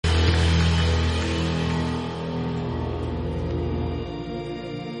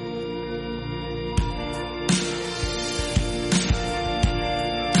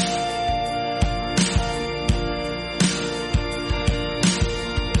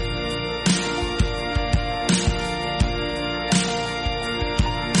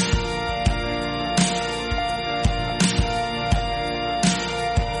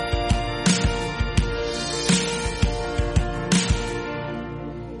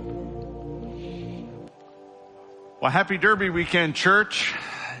Well, happy Derby weekend, church.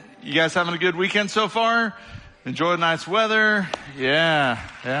 You guys having a good weekend so far? Enjoy the nice weather?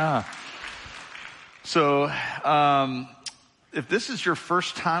 Yeah. So, if this is your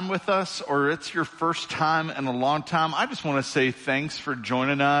first time with us or it's your first time in a long time, I just want to say thanks for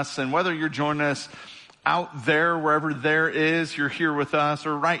joining us. And whether you're joining us out there, wherever there is, you're here with us,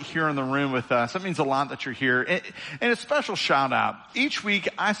 or right here in the room with us, that means a lot that you're here. And a special shout out. Each week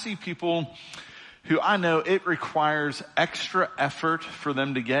I see people who I know it requires extra effort for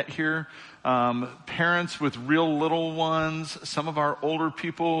them to get here. Parents with real little ones, some of our older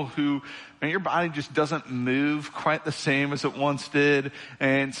people who, man, your body just doesn't move quite the same as it once did.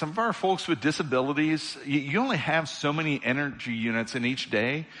 And some of our folks with disabilities, you only have so many energy units in each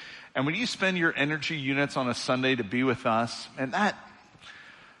day. And when you spend your energy units on a Sunday to be with us, and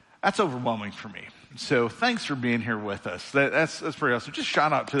that's overwhelming for me. So thanks for being here with us. That's pretty awesome. Just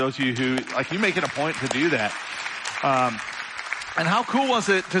shout out to those of you who, you make it a point to do that. And how cool was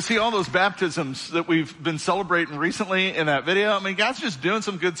it to see all those baptisms that we've been celebrating recently in that video? I mean, God's just doing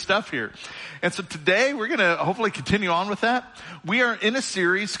some good stuff here. And so today we're going to hopefully continue on with that. We are in a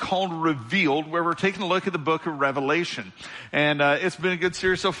series called Revealed, where we're taking a look at the book of Revelation. And it's been a good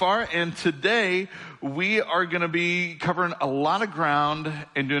series so far. And today we are going to be covering a lot of ground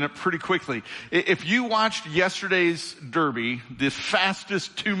and doing it pretty quickly. If you watched yesterday's Derby, the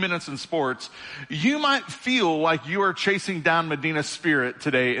fastest 2 minutes in sports, you might feel like you are chasing down Medina's spirit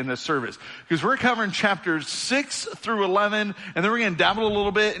today in this service. Because we're covering chapters 6 through 11, and then we're going to dabble a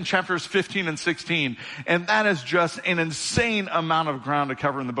little bit in chapters 15 and 16. And that is just an insane amount of ground to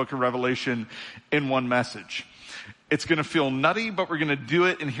cover in the book of Revelation in one message. It's going to feel nutty, but we're going to do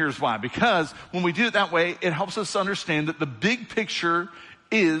it, and here's why. Because when we do it that way, it helps us understand that the big picture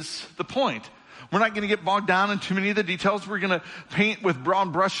is the point. We're not going to get bogged down in too many of the details. We're going to paint with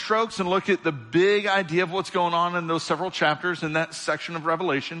broad brush strokes and look at the big idea of what's going on in those several chapters in that section of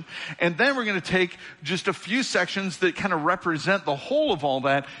Revelation. And then we're going to take just a few sections that kind of represent the whole of all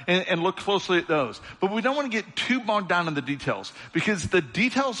that and look closely at those. But we don't want to get too bogged down in the details, because the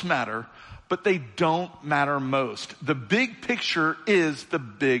details matter, but they don't matter most. The big picture is the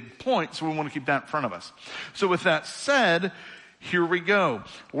big point, so we want to keep that in front of us. So with that said, here we go.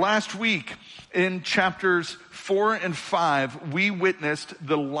 Last week in chapters 4 and 5, we witnessed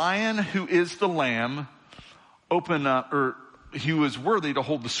the lion who is the lamb open up, or he was worthy to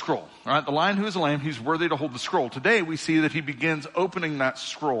hold the scroll. All right, the lion who is the lamb, he's worthy to hold the scroll. Today we see that he begins opening that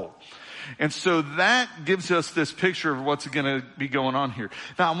scroll. And so that gives us this picture of what's going to be going on here.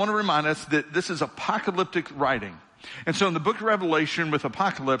 Now, I want to remind us that this is apocalyptic writing. And so in the book of Revelation with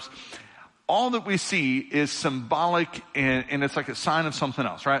apocalypse, all that we see is symbolic, and it's like a sign of something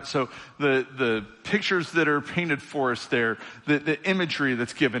else, right? So the pictures that are painted for us there, the imagery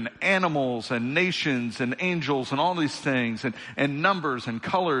that's given, animals and nations and angels and all these things, and numbers and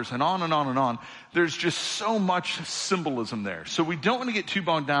colors and on and on and on. There's just so much symbolism there. So we don't want to get too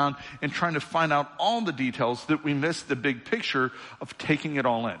bogged down in trying to find out all the details that we miss the big picture of taking it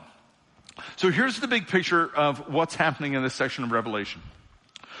all in. So here's the big picture of what's happening in this section of Revelation.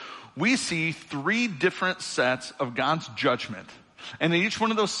 We see 3 different sets of God's judgment. And in each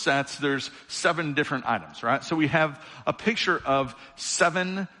one of those sets, there's 7 different items, right? So we have a picture of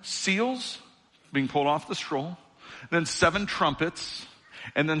 7 seals being pulled off the scroll, then 7 trumpets,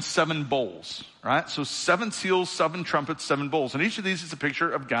 and then 7 bowls, right? So 7 seals, 7 trumpets, 7 bowls. And each of these is a picture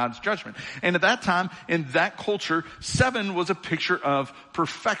of God's judgment. And at that time, in that culture, 7 was a picture of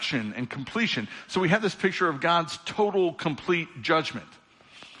perfection and completion. So we have this picture of God's total, complete judgment.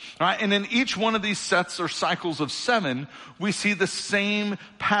 Right? And in each one of these sets or cycles of 7, we see the same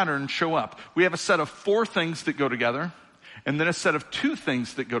pattern show up. We have a set of 4 things that go together, and then a set of 2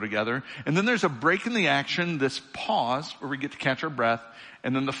 things that go together, and then there's a break in the action, this pause where we get to catch our breath,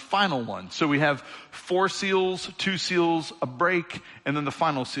 and then the final one. So we have 4 seals, 2 seals, a break, and then the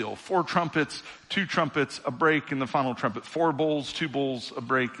final seal. 4 trumpets, 2 trumpets, a break, and the final trumpet. 4 bowls, 2 bowls, a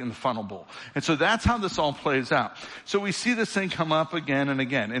break, and the final bowl. And so that's how this all plays out. So we see this thing come up again and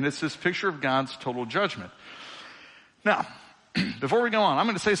again, and it's this picture of God's total judgment. Now, before we go on, I'm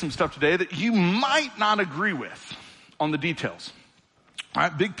going to say some stuff today that you might not agree with on the details. All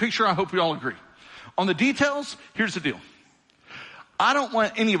right, big picture, I hope we all agree. On the details, here's the deal. I don't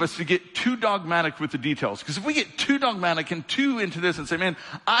want any of us to get too dogmatic with the details. Because if we get too dogmatic and too into this and say, man,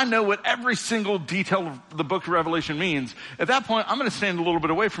 I know what every single detail of the book of Revelation means, at that point, I'm going to stand a little bit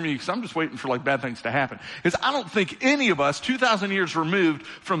away from you because I'm just waiting for like bad things to happen. Because I don't think any of us, 2,000 years removed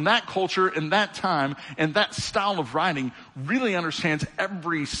from that culture and that time and that style of writing, really understands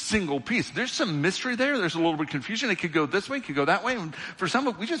every single piece. There's some mystery there. There's a little bit of confusion. It could go this way, it could go that way. And for some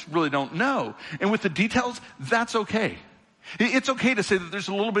of it, we just really don't know. And with the details, that's okay. It's okay to say that there's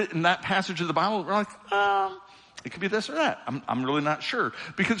a little bit in that passage of the Bible, we're like, it could be this or that. I'm really not sure.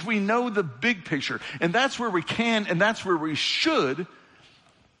 Because we know the big picture. And that's where we can, and that's where we should,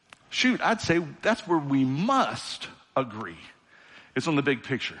 I'd say that's where we must agree. It's on the big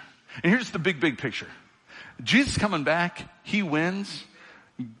picture. And here's the big picture. Jesus coming back, he wins.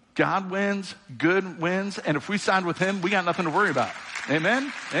 God wins, good wins. And if we side with him, we got nothing to worry about.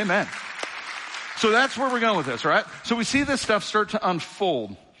 Amen? Amen. So that's where we're going with this, right? So we see this stuff start to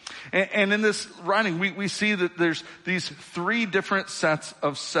unfold. And in this writing, we see that there's these 3 different sets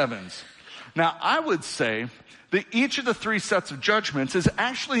of 7s. Now, I would say that each of the 3 sets of judgments is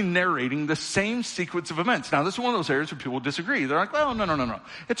actually narrating the same sequence of events. Now, this is one of those areas where people disagree. They're like, well, no.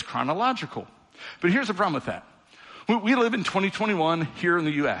 It's chronological. But here's the problem with that. We live in 2021 here in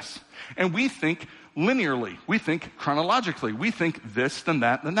the U.S., and we think linearly. We think chronologically. We think this, then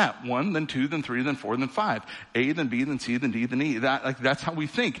that, then that. 1, then 2, then 3, then 4, then 5. A, then B, then C, then D, then E. That's how we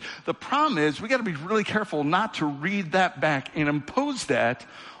think. The problem is we got to be really careful not to read that back and impose that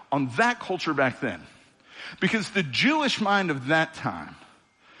on that culture back then. Because the Jewish mind of that time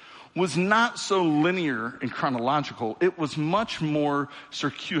was not so linear and chronological. It was much more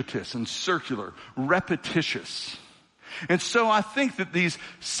circuitous and circular, repetitious. And so I think that these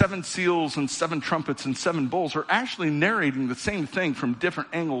 7 seals and 7 trumpets and 7 bowls are actually narrating the same thing from different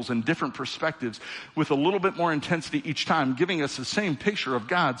angles and different perspectives with a little bit more intensity each time, giving us the same picture of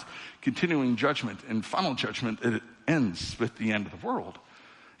God's continuing judgment and final judgment that it ends with the end of the world.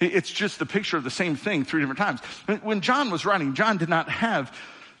 It's just the picture of the same thing 3 different times. When John was writing, John did not have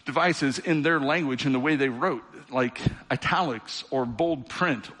devices in their language in the way they wrote, like italics or bold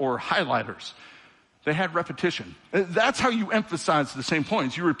print or highlighters. They had repetition. That's how you emphasize the same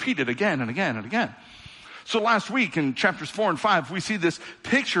points. You repeat it again and again and again. So last week in chapters 4 and 5, we see this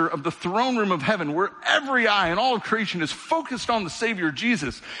picture of the throne room of heaven where every eye in all of creation is focused on the Savior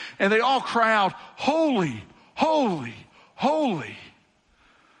Jesus. And they all cry out, holy, holy, holy.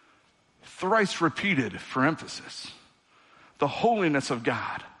 Thrice repeated for emphasis. The holiness of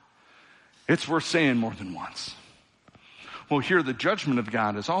God. It's worth saying more than once. Well, here the judgment of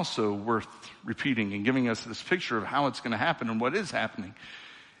God is also worth repeating and giving us this picture of how it's going to happen and what is happening.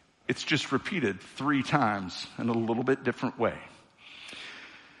 It's just repeated 3 times in a little bit different way.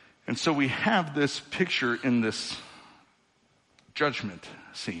 And so we have this picture in this judgment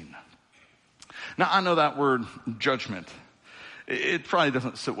scene. Now, I know that word judgment, it probably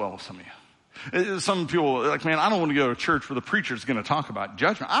doesn't sit well with some of you. Some people are like, man, I don't want to go to a church where the preacher's going to talk about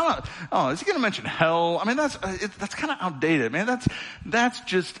judgment. Is he going to mention hell? I mean, that's kind of outdated, man. That's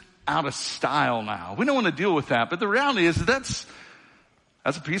just out of style now. We don't want to deal with that. But the reality is that's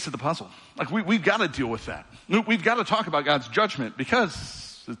a piece of the puzzle. Like we've got to deal with that. We've got to talk about God's judgment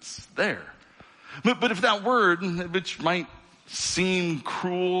because it's there. But if that word, which might seem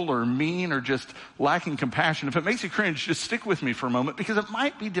cruel or mean or just lacking compassion, if it makes you cringe, just stick with me for a moment because it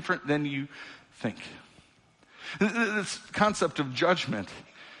might be different than you think. This concept of judgment.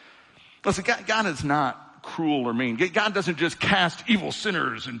 Listen, God is not cruel or mean. God doesn't just cast evil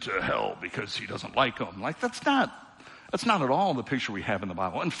sinners into hell because he doesn't like them. Like that's not at all the picture we have in the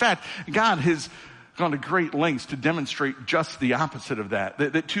Bible. In fact, God has gone to great lengths to demonstrate just the opposite of that.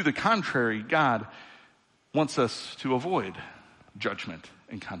 That to the contrary, God wants us to avoid judgment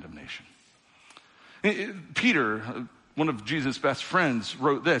and condemnation. Peter, one of Jesus' best friends,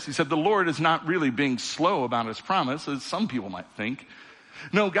 wrote this. He said, the Lord is not really being slow about his promise, as some people might think.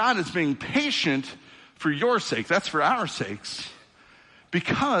 No, God is being patient for your sake. That's for our sakes.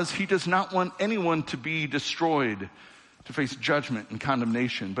 Because he does not want anyone to be destroyed, to face judgment and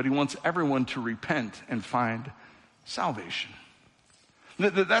condemnation. But he wants everyone to repent and find salvation.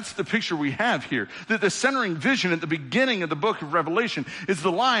 That's the picture we have here. The centering vision at the beginning of the book of Revelation is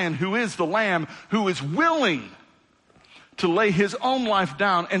the lion who is the lamb who is willing to lay his own life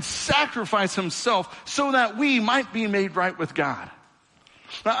down and sacrifice himself so that we might be made right with God.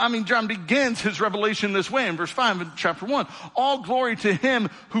 Now, John begins his revelation this way in verse 5 of chapter 1. All glory to him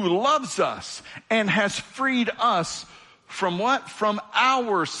who loves us and has freed us from what? From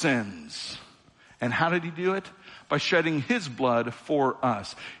our sins. And how did he do it? by shedding his blood for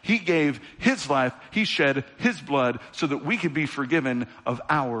us. He gave his life, he shed his blood so that we could be forgiven of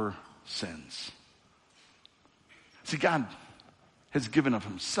our sins. See, God has given of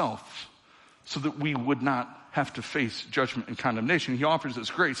himself so that we would not have to face judgment and condemnation. He offers us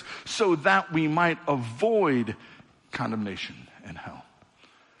grace so that we might avoid condemnation and hell.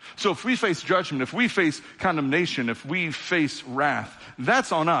 So if we face judgment, if we face condemnation, if we face wrath,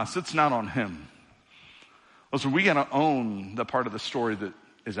 that's on us. It's not on him. Listen, we got to own the part of the story that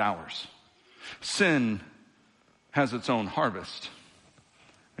is ours. Sin has its own harvest,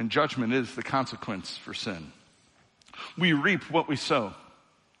 and judgment is the consequence for sin. We reap what we sow.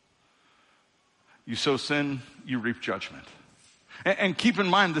 You sow sin, you reap judgment. And keep in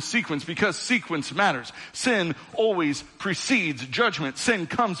mind the sequence, because sequence matters. Sin always precedes judgment. Sin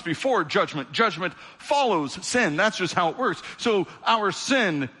comes before judgment. Judgment follows sin. That's just how it works. So our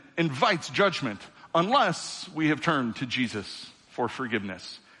sin invites judgment unless we have turned to Jesus for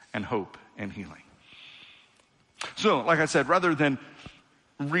forgiveness and hope and healing. So, like I said, rather than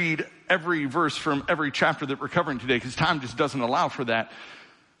read every verse from every chapter that we're covering today, because time just doesn't allow for that,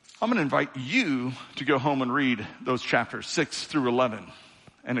 I'm going to invite you to go home and read those chapters 6 through 11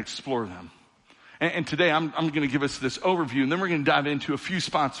 and explore them. And today I'm going to give us this overview, and then we're going to dive into a few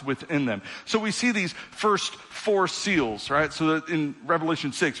spots within them. So we see these first 4 seals, right? So that in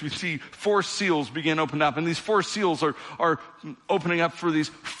Revelation 6, we see 4 seals begin opened up, and these 4 seals are opening up for these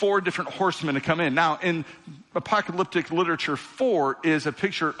 4 different horsemen to come in. Now, in apocalyptic literature, 4 is a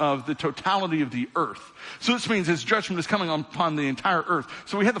picture of the totality of the earth. So this means his judgment is coming upon the entire earth.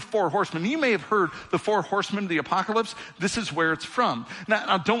 So we have the 4 horsemen. You may have heard the 4 horsemen of the apocalypse. This is where it's from.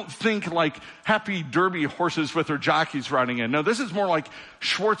 Now don't think like happy derby horses with their jockeys riding in. No, this is more like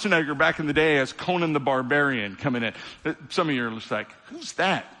Schwarzenegger back in the day as Conan the Barbarian coming in. Some of you are just like, who's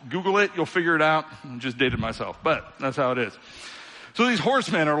that? Google it. You'll figure it out. I just dated myself, but that's how it is. So these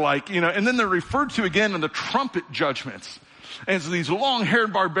horsemen are like, and then they're referred to again in the trumpet judgments as these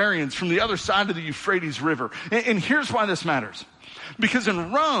long-haired barbarians from the other side of the Euphrates River. And here's why this matters. Because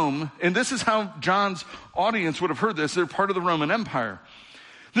in Rome, and this is how John's audience would have heard this, they're part of the Roman Empire,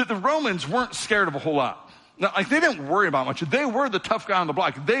 that the Romans weren't scared of a whole lot. Now, they didn't worry about much. They were the tough guy on the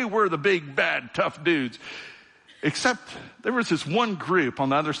block. They were the big, bad, tough dudes. Except there was this one group on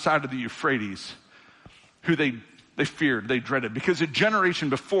the other side of the Euphrates who they feared, they dreaded. Because a generation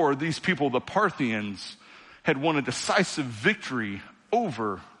before, these people, the Parthians, had won a decisive victory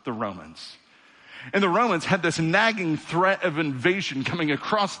over the Romans. And the Romans had this nagging threat of invasion coming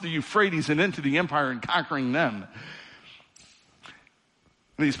across the Euphrates and into the empire and conquering them.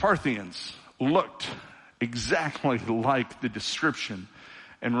 And these Parthians looked exactly like the description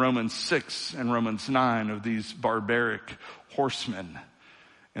in Romans 6 and Romans 9 of these barbaric horsemen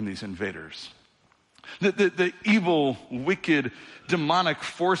and these invaders. The evil, wicked, demonic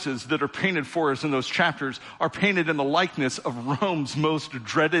forces that are painted for us in those chapters are painted in the likeness of Rome's most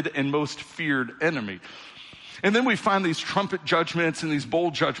dreaded and most feared enemy. And then we find these trumpet judgments and these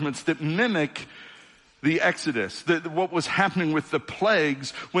bowl judgments that mimic the Exodus, what was happening with the plagues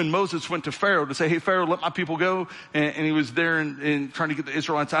when Moses went to Pharaoh to say, hey, Pharaoh, let my people go. And he was there and trying to get the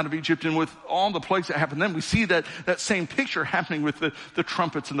Israelites out of Egypt. And with all the plagues that happened then, we see that same picture happening with the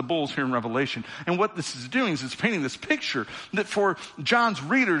trumpets and the bowls here in Revelation. And what this is doing is it's painting this picture that for John's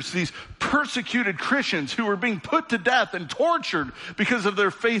readers, these persecuted Christians who were being put to death and tortured because of their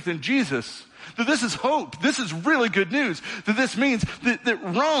faith in Jesus, that this is hope. This is really good news. That this means that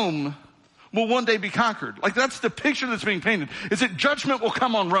Rome will one day be conquered. Like that's the picture that's being painted, is that judgment will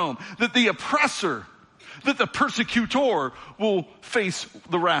come on Rome, that the oppressor, that the persecutor will face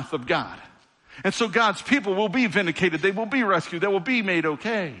the wrath of God. And so God's people will be vindicated, they will be rescued, they will be made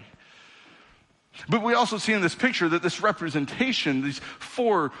okay. But we also see in this picture that this representation, these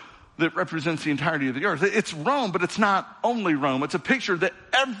 4 that represents the entirety of the earth, it's Rome, but it's not only Rome. It's a picture that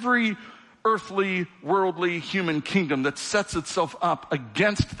every earthly, worldly, human kingdom that sets itself up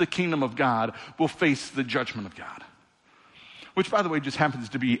against the kingdom of God will face the judgment of God. Which, by the way, just happens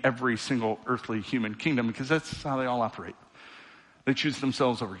to be every single earthly human kingdom, because that's how they all operate. They choose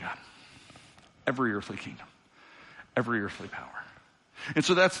themselves over God. Every earthly kingdom. Every earthly power. And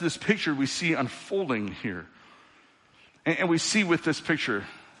so that's this picture we see unfolding here. And we see with this picture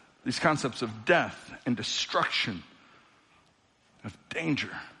these concepts of death and destruction, of danger.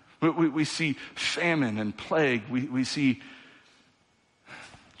 We see famine and plague. We see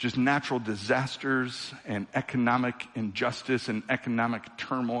just natural disasters and economic injustice and economic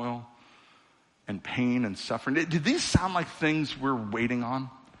turmoil and pain and suffering. Did these sound like things we're waiting on?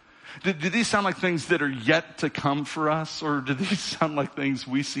 Do these sound like things that are yet to come for us, or do these sound like things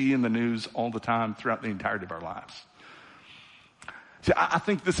we see in the news all the time throughout the entirety of our lives? See, I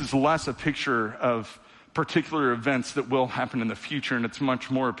think this is less a picture of particular events that will happen in the future, and it's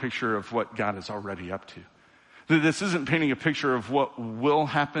much more a picture of what God is already up to. This isn't painting a picture of what will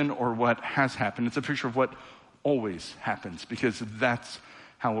happen or what has happened. It's a picture of what always happens, because that's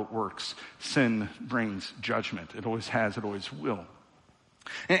how it works. Sin brings judgment. It always has, it always will.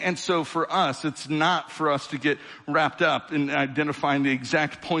 And so for us, it's not for us to get wrapped up in identifying the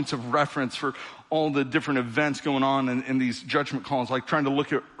exact points of reference for all the different events going on in these judgment calls, like trying to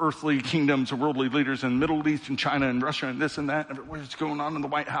look at earthly kingdoms or worldly leaders in the Middle East and China and Russia and this and that, and what's going on in the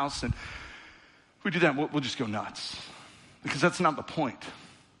White House. And if we do that, we'll just go nuts, because that's not the point.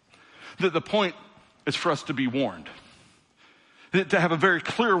 The point is for us to be warned, to have a very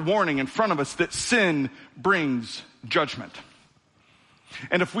clear warning in front of us that sin brings judgment.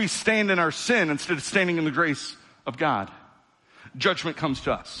 And if we stand in our sin instead of standing in the grace of God, judgment comes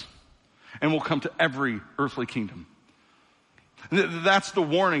to us and will come to every earthly kingdom. That's the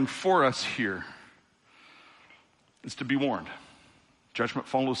warning for us here, is to be warned. Judgment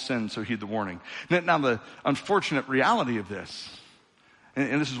follows sin, so heed the warning. Now the unfortunate reality of this,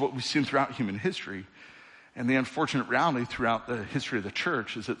 and this is what we've seen throughout human history, and the unfortunate reality throughout the history of the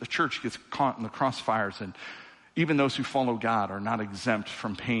church, is that the church gets caught in the crossfires, and even those who follow God are not exempt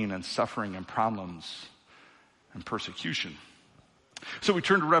from pain and suffering and problems and persecution. So we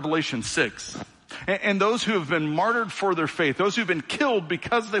turn to Revelation 6. And those who have been martyred for their faith, those who've been killed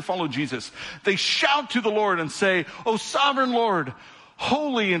because they follow Jesus, they shout to the Lord and say, "O sovereign Lord,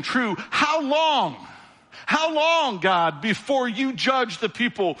 holy and true, how long, God, before you judge the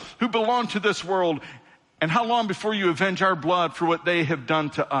people who belong to this world? And how long before you avenge our blood for what they have done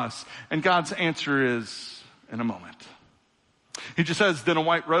to us?" And God's answer is, in a moment. He just says, "Then a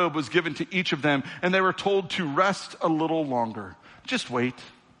white robe was given to each of them, and they were told to rest a little longer. Just wait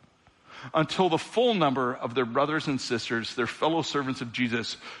until the full number of their brothers and sisters, their fellow servants of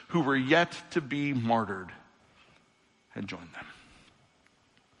Jesus, who were yet to be martyred, had joined them."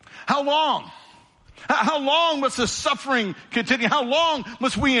 How long? How long must the suffering continue? How long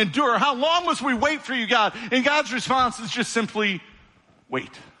must we endure? How long must we wait for you, God? And God's response is just simply,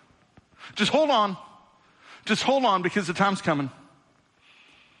 wait. Just hold on. Just hold on, because the time's coming.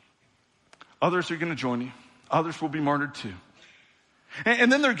 Others are going to join you. Others will be martyred too.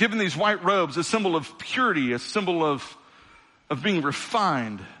 And then they're given these white robes, a symbol of purity, a symbol of being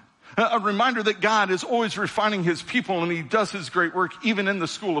refined. A reminder that God is always refining his people, and he does his great work even in the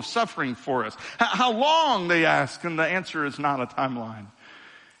school of suffering for us. How long, they ask, and the answer is not a timeline.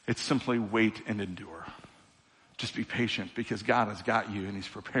 It's simply wait and endure. Just be patient, because God has got you, and he's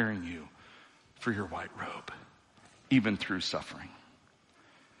preparing you for your white robe, even through suffering.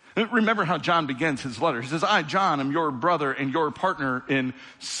 Remember how John begins his letter. He says, "I, John, am your brother and your partner in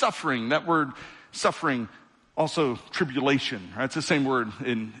suffering." That word suffering, also tribulation, right? It's the same word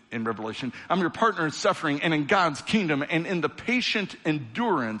in Revelation. "I'm your partner in suffering and in God's kingdom and in the patient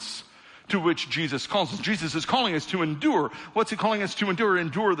endurance to which Jesus calls us." Jesus is calling us to endure. What's he calling us to endure?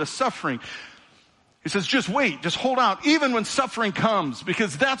 Endure the suffering. He says, just wait, just hold out, even when suffering comes,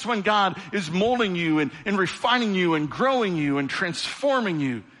 because that's when God is molding you and refining you and growing you and transforming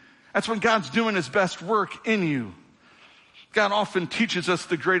you. That's when God's doing his best work in you. God often teaches us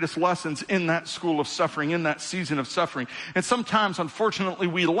the greatest lessons in that school of suffering, in that season of suffering. And sometimes, unfortunately,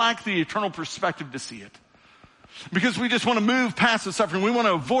 we lack the eternal perspective to see it, because we just want to move past the suffering. We want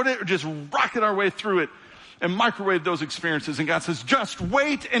to avoid it or just rocket our way through it and microwave those experiences. And God says, just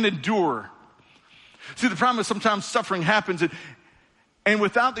wait and endure. See, the problem is sometimes suffering happens, and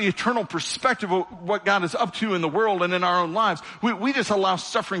without the eternal perspective of what God is up to in the world and in our own lives, we just allow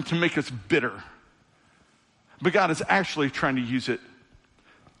suffering to make us bitter. But God is actually trying to use it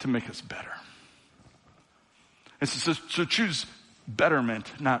to make us better. And so choose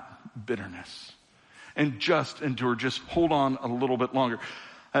betterment, not bitterness. And just endure, just hold on a little bit longer.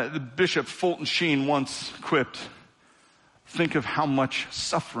 The Bishop Fulton Sheen once quipped, "Think of how much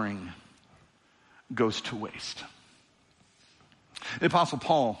suffering goes to waste." The Apostle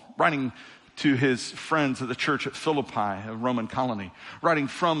Paul, writing to his friends at the church at Philippi, a Roman colony, writing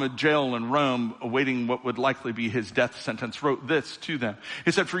from a jail in Rome, awaiting what would likely be his death sentence, wrote this to them.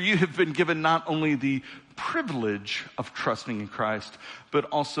 He said, "For you have been given not only the privilege of trusting in Christ, but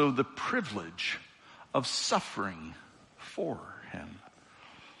also the privilege of suffering for him."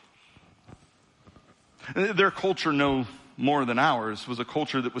 Their culture, no more than ours, was a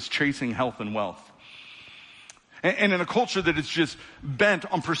culture that was chasing health and wealth. And in a culture that is just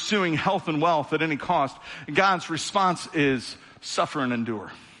bent on pursuing health and wealth at any cost, God's response is suffer and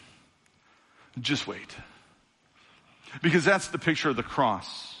endure. Just wait. Because that's the picture of the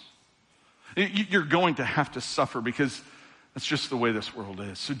cross. You're going to have to suffer because that's just the way this world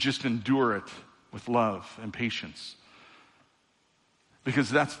is. So just endure it with love and patience. Because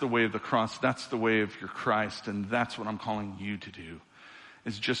that's the way of the cross. That's the way of your Christ. And that's what I'm calling you to do,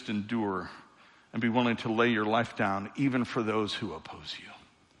 is just endure and be willing to lay your life down even for those who oppose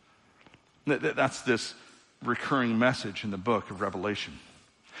you. That's this recurring message in the book of Revelation.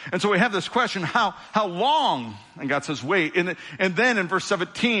 And so we have this question, how long? And God says, wait. And then in verse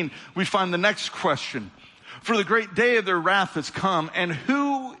 17, we find the next question. For the great day of their wrath has come, and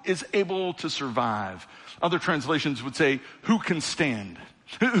who is able to survive? Other translations would say, who can stand?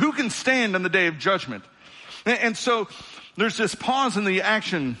 Who can stand on the day of judgment? And so there's this pause in the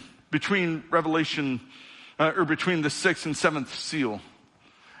action between Revelation, or between the 6th and 7th seal.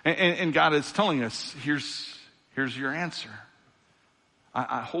 And God is telling us, here's your answer.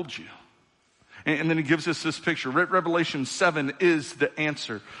 I hold you. And then he gives us this picture. Revelation 7 is the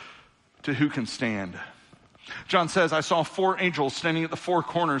answer to who can stand. John says, I saw 4 angels standing at the 4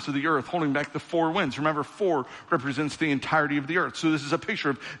 corners of the earth, holding back the 4 winds. Remember, 4 represents the entirety of the earth. So this is a picture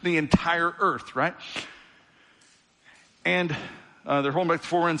of the entire earth, right? And they're holding back the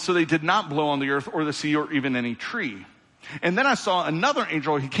 4 winds, so they did not blow on the earth or the sea or even any tree. And then I saw another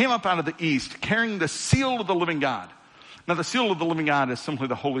angel. He came up out of the east, carrying the seal of the living God. Now, the seal of the living God is simply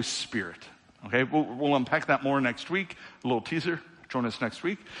the Holy Spirit. Okay, we'll unpack that more next week. A little teaser. Join us next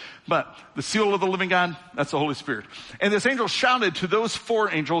week. But the seal of the living God, that's the Holy Spirit. And this angel shouted to those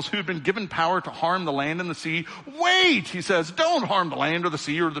 4 angels who had been given power to harm the land and the sea. Wait, he says, don't harm the land or the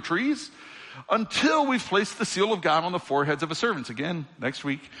sea or the trees until we've placed the seal of God on the foreheads of his servants. Again, next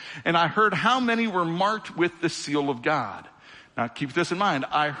week. And I heard how many were marked with the seal of God. Now keep this in mind.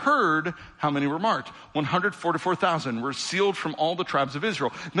 I heard how many were marked. 144,000 were sealed from all the tribes of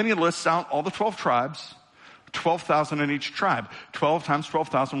Israel. Then he lists out all the 12 tribes. 12,000 in each tribe. 12 times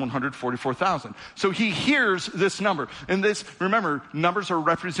 12,000, 144,000. So he hears this number. And this, remember, numbers are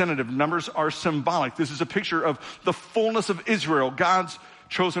representative. Numbers are symbolic. This is a picture of the fullness of Israel, God's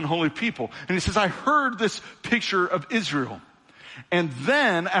chosen holy people. And he says, I heard this picture of Israel. And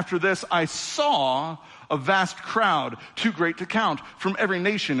then after this, I saw a vast crowd, too great to count, from every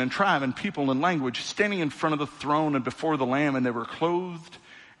nation and tribe and people and language, standing in front of the throne and before the Lamb, and they were clothed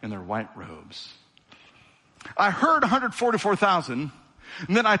in their white robes. I heard 144,000,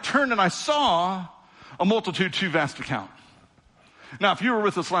 and then I turned and I saw a multitude too vast to count. Now, if you were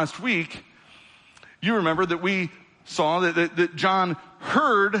with us last week, you remember that we saw that John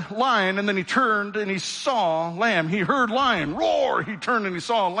heard lion, and then he turned and he saw lamb. He heard lion roar. He turned and he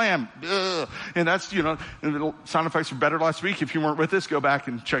saw a lamb. Ugh. And that's, the sound effects were better last week. If you weren't with us, go back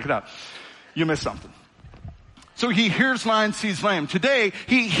and check it out. You missed something. So he hears lion, sees lamb. Today,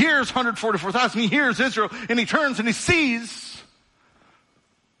 he hears 144,000. He hears Israel, and he turns and he sees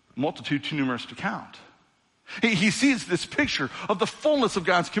a multitude too numerous to count. He sees this picture of the fullness of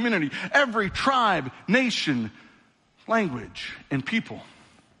God's community. Every tribe, nation, language, and people.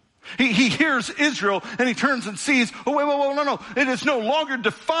 He hears Israel, and he turns and sees, oh, wait, no. It is no longer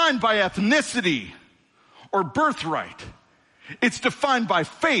defined by ethnicity or birthright. It's defined by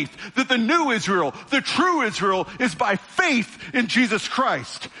faith, that the new Israel, the true Israel, is by faith in Jesus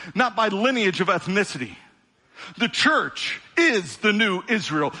Christ, not by lineage of ethnicity. The church is the new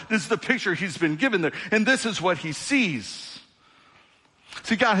Israel. This is the picture he's been given there, and this is what he sees.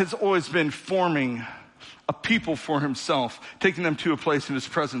 See, God has always been forming a people for himself, taking them to a place, and his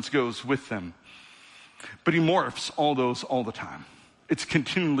presence goes with them. But he morphs all those all the time. It's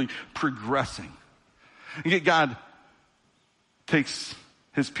continually progressing. And yet God takes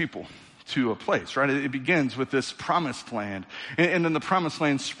his people to a place, right? It begins with this promised land. And then the promised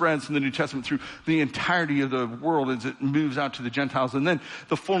land spreads in the New Testament through the entirety of the world as it moves out to the Gentiles. And then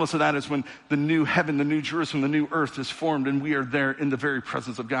the fullness of that is when the new heaven, the new Jerusalem, the new earth is formed, and we are there in the very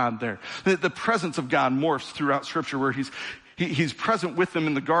presence of God there. The presence of God morphs throughout Scripture, where He's present with them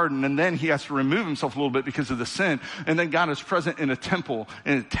in the garden, and then he has to remove himself a little bit because of the sin. And then God is present in a temple,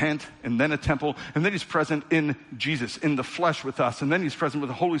 in a tent, and then a temple. And then he's present in Jesus, in the flesh with us. And then he's present with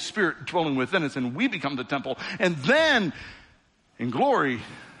the Holy Spirit dwelling within us, and we become the temple. And then, in glory,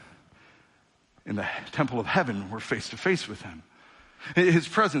 in the temple of heaven, we're face to face with him. His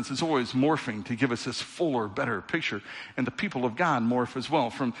presence is always morphing to give us this fuller, better picture. And the people of God morph as well,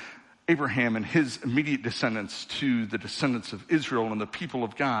 from Abraham and his immediate descendants to the descendants of Israel and the people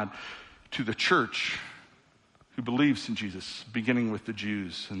of God to the church who believes in Jesus, beginning with the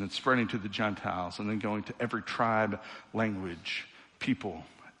Jews and then spreading to the Gentiles and then going to every tribe, language, people,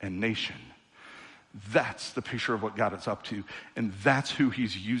 and nation. That's the picture of what God is up to. And that's who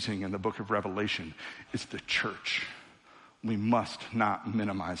he's using in the book of Revelation, is the church. We must not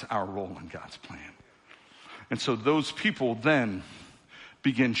minimize our role in God's plan. And so those people then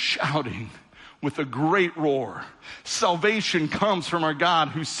begin shouting with a great roar. Salvation comes from our God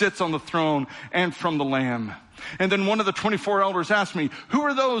who sits on the throne and from the Lamb. And then one of the 24 elders asked me, who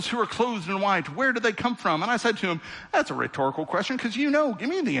are those who are clothed in white? Where did they come from? And I said to him, that's a rhetorical question, because you know, give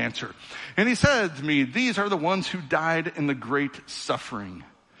me the answer. And he said to me, these are the ones who died in the great suffering.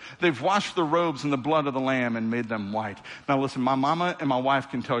 They've washed their robes in the blood of the Lamb and made them white. Now listen, my mama and my wife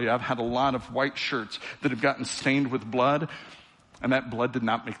can tell you, I've had a lot of white shirts that have gotten stained with blood, and that blood did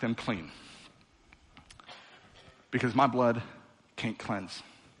not make them clean. Because my blood can't cleanse.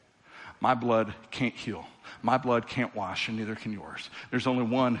 My blood can't heal. My blood can't wash, and neither can yours. There's only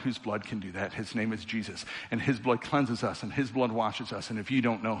one whose blood can do that. His name is Jesus. And his blood cleanses us, and his blood washes us. And if you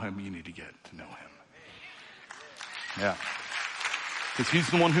don't know him, you need to get to know him. Yeah. Because he's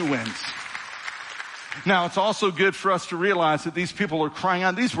the one who wins. Now, it's also good for us to realize that these people are crying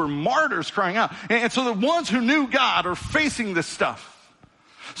out. These were martyrs crying out. And so the ones who knew God are facing this stuff.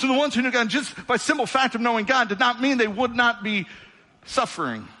 So the ones who knew God, just by simple fact of knowing God, did not mean they would not be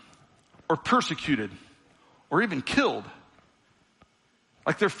suffering or persecuted or even killed.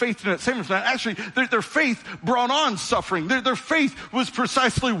 Like their faith didn't save them. Actually, their faith brought on suffering. Their faith was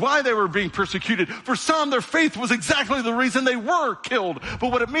precisely why they were being persecuted. For some, their faith was exactly the reason they were killed.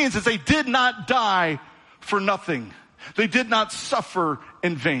 But what it means is they did not die for nothing. They did not suffer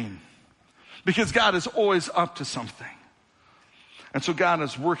in vain. Because God is always up to something. And so God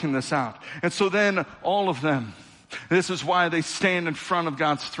is working this out. And so then all of them, this is why they stand in front of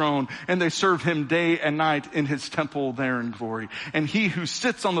God's throne and they serve him day and night in his temple there in glory. And he who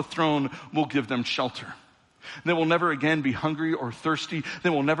sits on the throne will give them shelter. They will never again be hungry or thirsty. They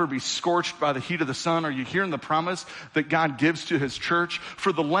will never be scorched by the heat of the sun. Are you hearing the promise that God gives to his church?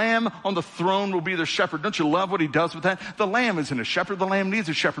 For the Lamb on the throne will be their shepherd. Don't you love what he does with that? The Lamb isn't a shepherd. The Lamb needs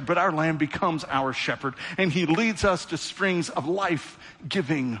a shepherd, but our Lamb becomes our shepherd. And he leads us to springs of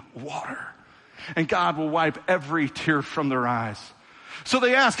life-giving water. And God will wipe every tear from their eyes. So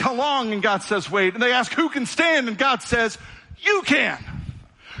they ask, how long? And God says, wait. And they ask, who can stand? And God says, you can.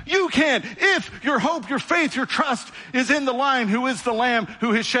 You can. If your hope, your faith, your trust is in the Lion who is the Lamb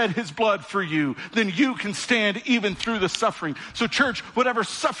who has shed his blood for you, then you can stand even through the suffering. So church, whatever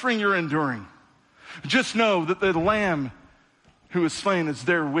suffering you're enduring, just know that the Lamb who is slain is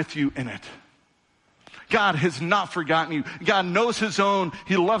there with you in it. God has not forgotten you. God knows his own.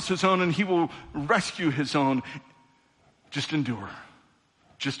 He loves his own, and he will rescue his own. Just endure.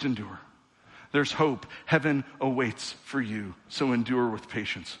 Just endure. There's hope. Heaven awaits for you. So endure with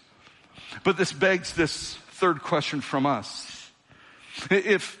patience. But this begs this third question from us.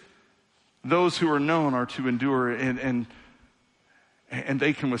 If those who are known are to endure and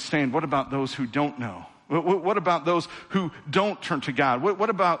they can withstand, what about those who don't know? What about those who don't turn to God? What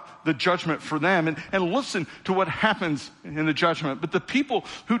about the judgment for them? And listen to what happens in the judgment. But the people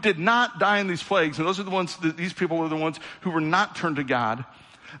who did not die in these plagues, and these people are the ones who were not turned to God,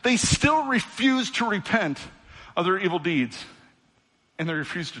 they still refuse to repent of their evil deeds. And they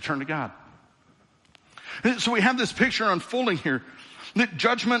refuse to turn to God. So we have this picture unfolding here that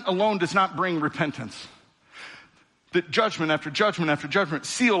judgment alone does not bring repentance. That judgment after judgment after judgment,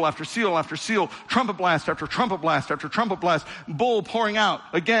 seal after seal after seal, trumpet blast after trumpet blast after trumpet blast, bull pouring out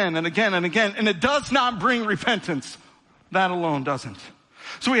again and again and again. And it does not bring repentance. That alone doesn't.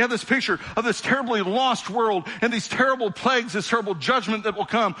 So we have this picture of this terribly lost world and these terrible plagues, this terrible judgment that will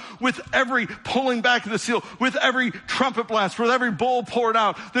come with every pulling back of the seal, with every trumpet blast, with every bowl poured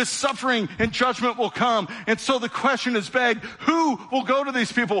out. This suffering and judgment will come. And so the question is begged, who will go to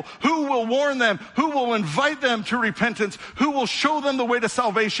these people? Who will warn them? Who will invite them to repentance? Who will show them the way to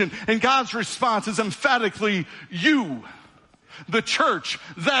salvation? And God's response is emphatically, you, the church.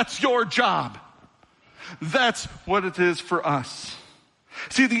 That's your job. That's what it is for us.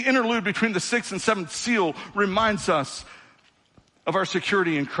 See, the interlude between the sixth and seventh seal reminds us of our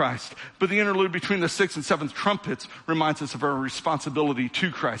security in Christ. But the interlude between the sixth and seventh trumpets reminds us of our responsibility to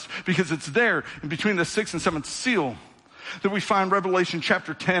Christ. Because it's there, in between the sixth and seventh seal, that we find Revelation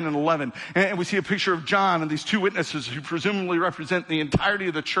chapter 10 and 11. And we see a picture of John and these two witnesses who presumably represent the entirety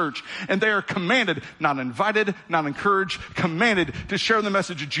of the church. And they are commanded, not invited, not encouraged, commanded to share the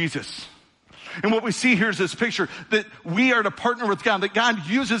message of Jesus. And what we see here is this picture that we are to partner with God, that God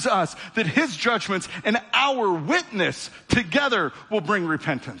uses us, that his judgments and our witness together will bring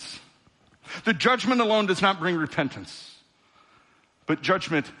repentance. The judgment alone does not bring repentance, but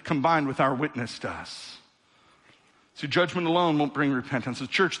judgment combined with our witness does. So judgment alone won't bring repentance. The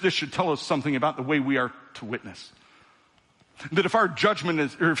church, this should tell us something about the way we are to witness. That if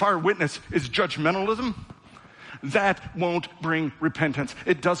our witness is judgmentalism, that won't bring repentance.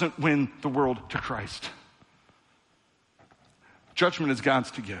 It doesn't win the world to Christ. Judgment is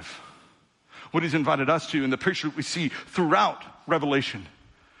God's to give. What he's invited us to, and the picture that we see throughout Revelation,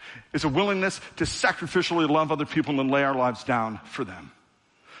 is a willingness to sacrificially love other people and lay our lives down for them,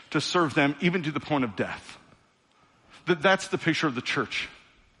 to serve them even to the point of death. That's the picture of the church.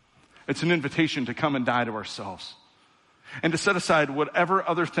 It's an invitation to come and die to ourselves and to set aside whatever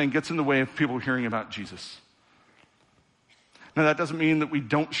other thing gets in the way of people hearing about Jesus. Now, that doesn't mean that we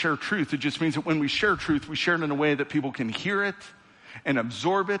don't share truth. It just means that when we share truth, we share it in a way that people can hear it and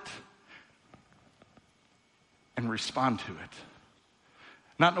absorb it and respond to it.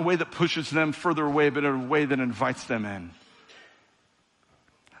 Not in a way that pushes them further away, but in a way that invites them in.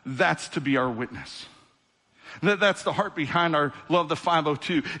 That's to be our witness. That's the heart behind our Love the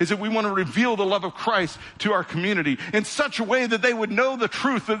 502, is that we want to reveal the love of Christ to our community in such a way that they would know the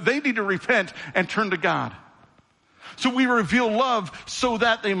truth, that they need to repent and turn to God. So we reveal love so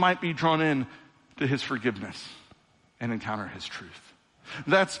that they might be drawn in to his forgiveness and encounter his truth.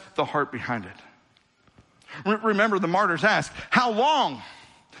 That's the heart behind it. Remember, the martyrs ask, how long?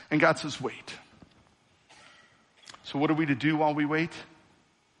 And God says, wait. So what are we to do while we wait?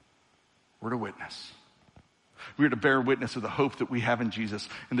 We're to witness. We are to bear witness of the hope that we have in Jesus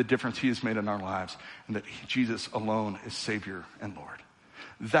and the difference he has made in our lives, and that Jesus alone is Savior and Lord.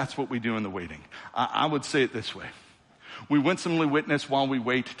 That's what we do in the waiting. I would say it this way. We winsomely witness while we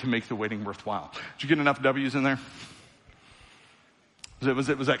wait to make the waiting worthwhile. Did you get enough W's in there? Was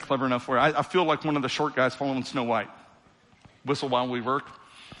that clever enough for you? I feel like one of the short guys following Snow White. Whistle while we work.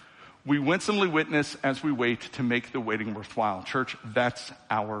 We winsomely witness as we wait to make the waiting worthwhile. Church, that's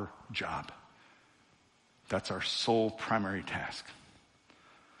our job. That's our sole primary task.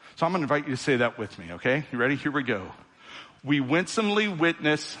 So I'm going to invite you to say that with me, okay? You ready? Here we go. We winsomely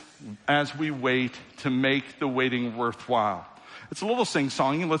witness as we wait to make the waiting worthwhile. It's a little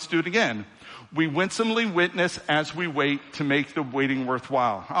sing-songy. Let's do it again. We winsomely witness as we wait to make the waiting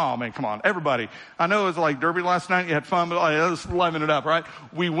worthwhile. Oh man, come on. Everybody. I know it was like Derby last night. You had fun, but let's liven it up, right?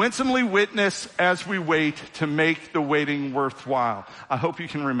 We winsomely witness as we wait to make the waiting worthwhile. I hope you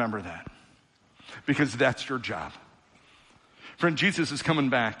can remember that, because that's your job. Friend, Jesus is coming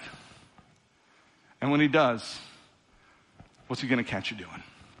back. And when he does, what's he going to catch you doing?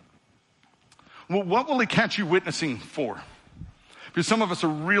 Well, what will he catch you witnessing for? Because some of us are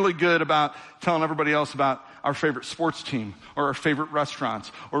really good about telling everybody else about our favorite sports team or our favorite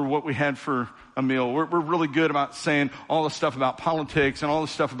restaurants or what we had for a meal. We're really good about saying all the stuff about politics and all the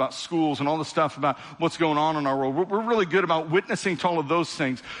stuff about schools and all the stuff about what's going on in our world. We're really good about witnessing to all of those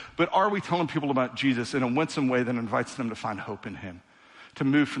things. But are we telling people about Jesus in a winsome way that invites them to find hope in him? To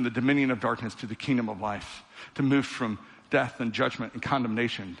move from the dominion of darkness to the kingdom of life. To move from death and judgment and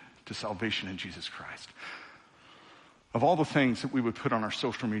condemnation to salvation in Jesus Christ. Of all the things that we would put on our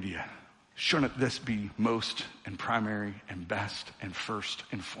social media, shouldn't this be most and primary and best and first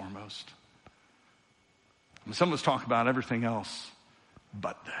and foremost? And some of us talk about everything else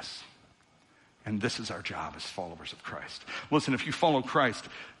but this. And this is our job as followers of Christ. Listen, if you follow Christ,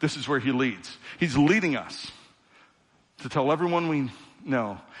 this is where he leads. He's leading us to tell everyone we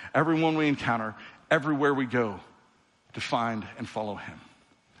know, everyone we encounter, everywhere we go, to find and follow him.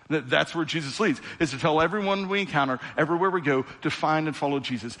 That's where Jesus leads, is to tell everyone we encounter, everywhere we go, to find and follow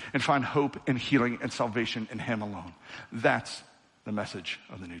Jesus and find hope and healing and salvation in him alone. That's the message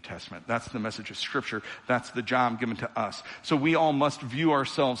of the New Testament. That's the message of Scripture. That's the job given to us. So we all must view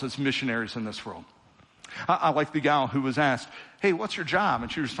ourselves as missionaries in this world. I like the gal who was asked, hey, what's your job?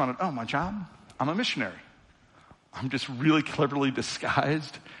 And she responded, oh, my job? I'm a missionary. I'm just really cleverly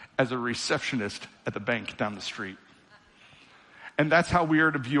disguised as a receptionist at the bank down the street. And that's how we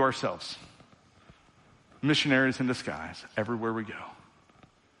are to view ourselves. Missionaries in disguise, everywhere we go.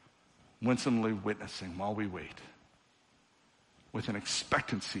 Winsomely witnessing while we wait, with an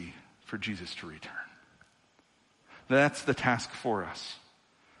expectancy for Jesus to return. That's the task for us.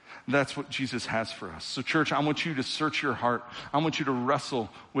 That's what Jesus has for us. So church, I want you to search your heart. I want you to wrestle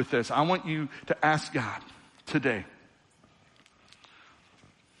with this. I want you to ask God today.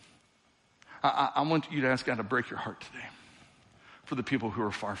 I want you to ask God to break your heart today for the people who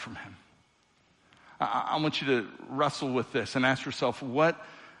are far from him. I want you to wrestle with this and ask yourself, what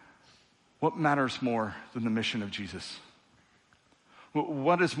matters more than the mission of Jesus?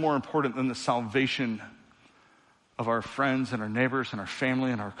 What is more important than the salvation of our friends and our neighbors and our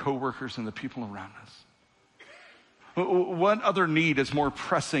family and our coworkers and the people around us? What other need is more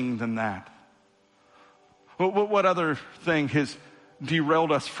pressing than that? What other thing has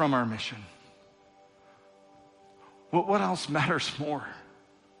derailed us from our mission? What else matters more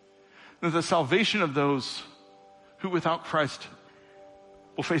than the salvation of those who without Christ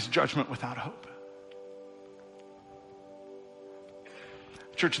will face judgment without hope?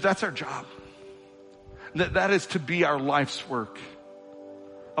 Church, that's our job. That is to be our life's work.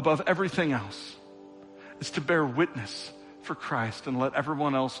 Above everything else, is to bear witness for Christ and let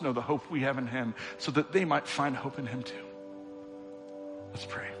everyone else know the hope we have in him so that they might find hope in him too. Let's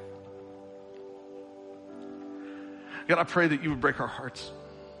pray. God, I pray that you would break our hearts.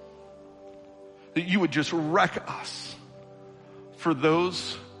 That you would just wreck us for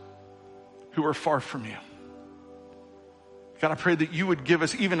those who are far from you. God, I pray that you would give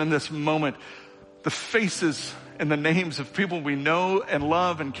us, even in this moment, the faces and the names of people we know and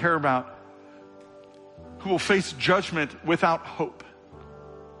love and care about who will face judgment without hope.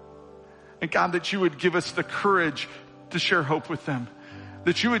 And God, that you would give us the courage to share hope with them.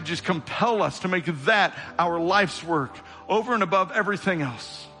 That you would just compel us to make that our life's work over and above everything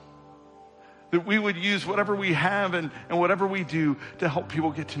else. That we would use whatever we have and whatever we do to help people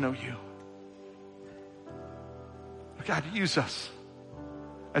get to know you. God, use us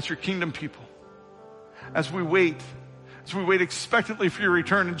as your kingdom people. As we wait expectantly for your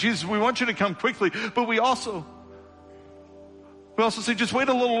return. And Jesus, we want you to come quickly, but we also say, just wait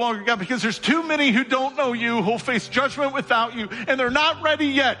a little longer, God, because there's too many who don't know you, who'll face judgment without you, and they're not ready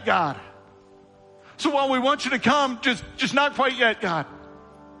yet, God. So while we want you to come, just not quite yet, God.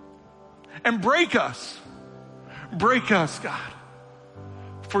 And break us, God,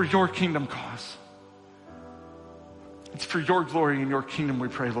 for your kingdom cause. It's for your glory and your kingdom we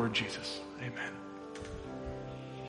pray, Lord Jesus. Amen.